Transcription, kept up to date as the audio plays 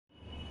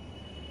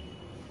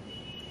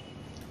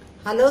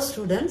Hello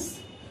students,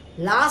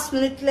 last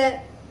minute la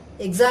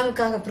exam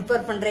kaga prepare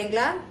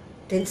பண்றீங்களா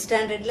 10th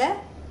standard la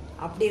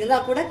அப்படி இருந்தா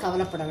கூட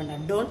கவலைப்பட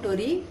வேண்டாம். Don't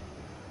worry.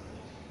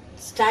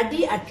 Study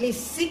at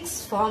least 6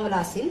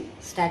 formulas in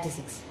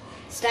statistics.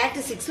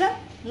 Statistics la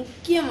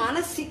முக்கியமான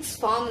 6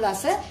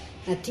 formulas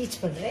நான் டீச்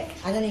பண்றேன்.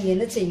 அத நீங்க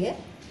என்ன செய்யுங்க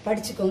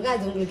படிச்சுக்கோங்க.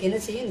 அது உங்களுக்கு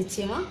என்ன செய்யும்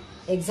நிச்சயமா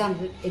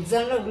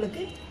எக்ஸாம்ல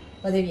உங்களுக்கு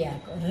உதவியா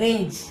இருக்கும்.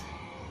 Range.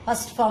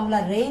 First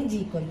formula range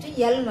equal to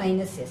L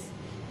minus S.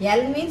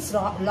 L means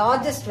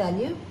largest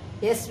value,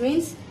 S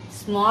means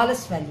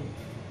smallest value.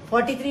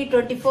 43,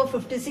 24,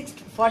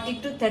 56,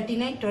 42,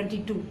 39,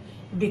 22.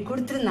 இப்படி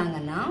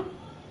கொடுத்திருந்தாங்கன்னா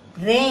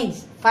range,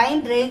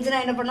 find range na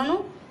என்ன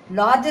பண்ணணும்?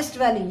 Largest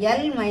value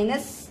L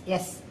minus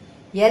S.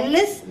 L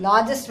is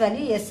largest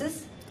value, S is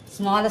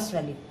smallest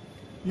value.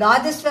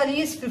 Largest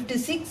value is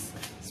 56,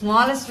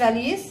 smallest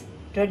value is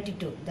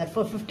 22.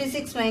 Therefore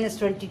 56 minus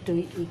 22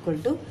 equal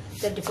to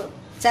 34.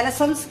 சில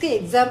சம்ஸ்க்கு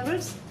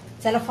examples,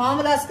 சில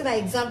ஃபார்முலாஸ்க்கு நான்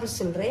examples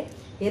சொல்கிறேன்.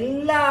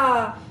 எல்லா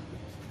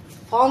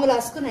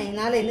ஃபார்முலாஸ்க்கும் நான்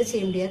என்னால் என்ன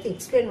செய்ய முடியாது,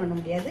 எக்ஸ்பிளைன் பண்ண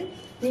முடியாது.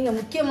 நீங்கள்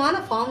முக்கியமான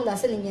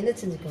ஃபார்முலாஸை நீங்கள் என்ன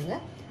செஞ்சுக்கோங்க,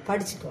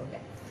 படிச்சுக்கோங்க.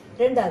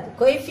 ரெண்டாவது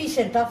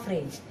coefficient off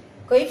range.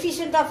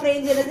 Coefficient off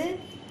range என்னது?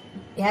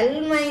 L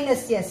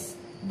minus S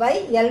by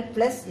L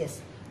plus S.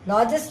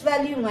 Largest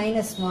value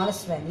minus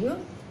smallest value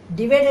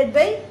divided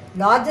by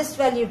largest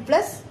value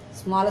plus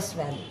smallest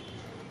value.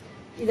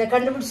 இதை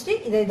கண்டுபிடிச்சிட்டு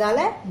இதை இதால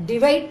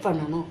டிவைட்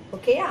பண்ணணும்.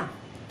 ஓகேயா?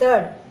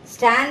 Third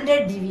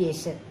standard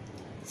deviation.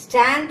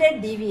 Standard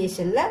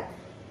டிவியேஷன்ல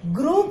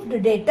grouped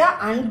data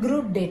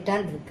ungroup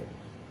டேட்டான்னு இருக்கு.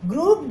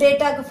 Group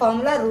டேட்டாக்கு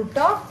formula root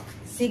of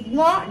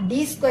sigma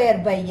D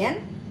square by N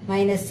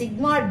minus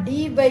sigma D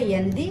by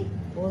N the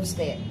whole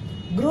square.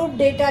 Group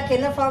டேட்டாக்கு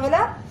என்ன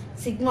formula?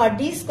 Sigma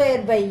D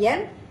square by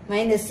N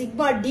minus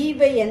sigma D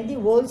by N the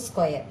whole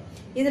square.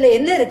 இதுல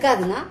என்ன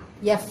இருக்காதுன்னா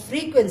F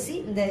frequency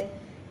இந்த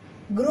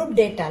group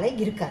டேட்டால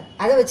இருக்காது.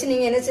 அதை வச்சு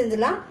நீங்க என்ன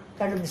செஞ்சலாம்,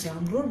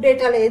 கண்டுபிடிச்சலாம். Group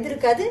டேட்டால எது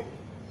இருக்காது?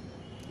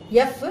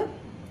 எஃப்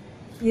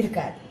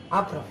இருக்காது.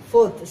 அப்புறம்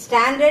fourth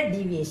standard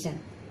deviation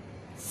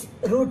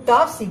root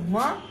of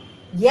sigma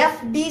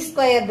F D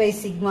square pi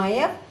sigma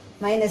F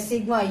minus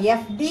sigma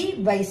F D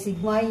pi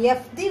sigma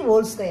F the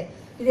whole square.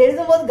 இது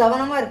எழுதும்போது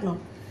கவனமா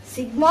இருக்கணும்.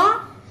 Sigma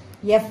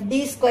F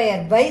D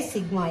square pi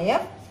sigma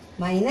F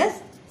minus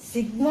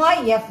sigma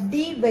F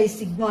D pi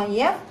sigma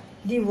F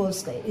the whole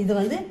square. இது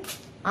வந்து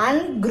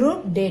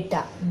ungroup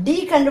data. D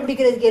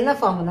கண்டுபிடிக்கிறதுக்கு என்ன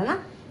ஃபார்முலானா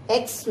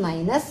x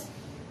minus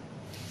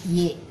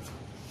a.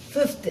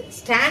 Fifth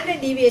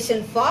standard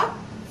deviation for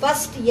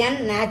first n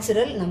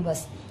natural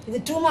numbers. இது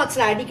 2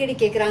 மார்க்ஸ்ல அடிக்கடி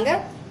கேக்குறாங்க.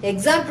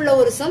 எக்ஸாம்பிள்ல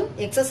ஒரு some,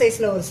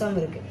 எக்ஸசைஸ்ல ஒரு some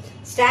இருக்கு.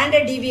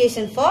 Standard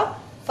deviation for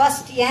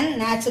first n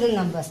natural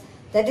numbers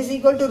that is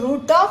equal to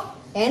root of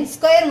n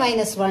square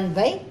minus 1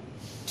 by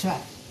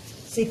 12.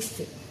 Sixth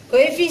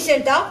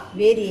coefficient of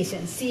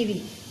variation CV.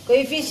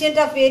 Coefficient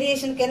of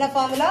variation க்கு என்ன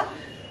formula?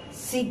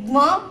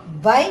 Sigma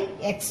by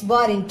X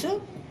bar into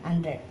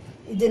 100.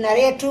 இது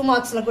நிறைய 2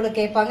 மார்க்ஸ்ல கூட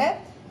கேட்பாங்க.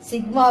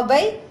 Sigma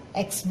by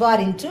X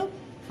bar into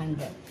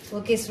 100.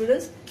 Okay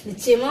students,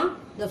 நிச்சயமா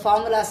இந்த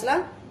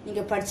ஃபார்முலாஸ்லாம்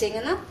நீங்க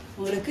படிச்சீங்கன்னா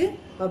உங்களுக்கு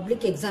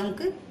பப்ளிக்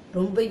எக்ஸாமுக்கு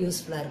ரொம்ப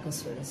யூஸ்ஃபுல்லா இருக்கும்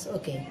ஸ்டூடெண்ட்ஸ்.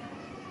 ஓகே.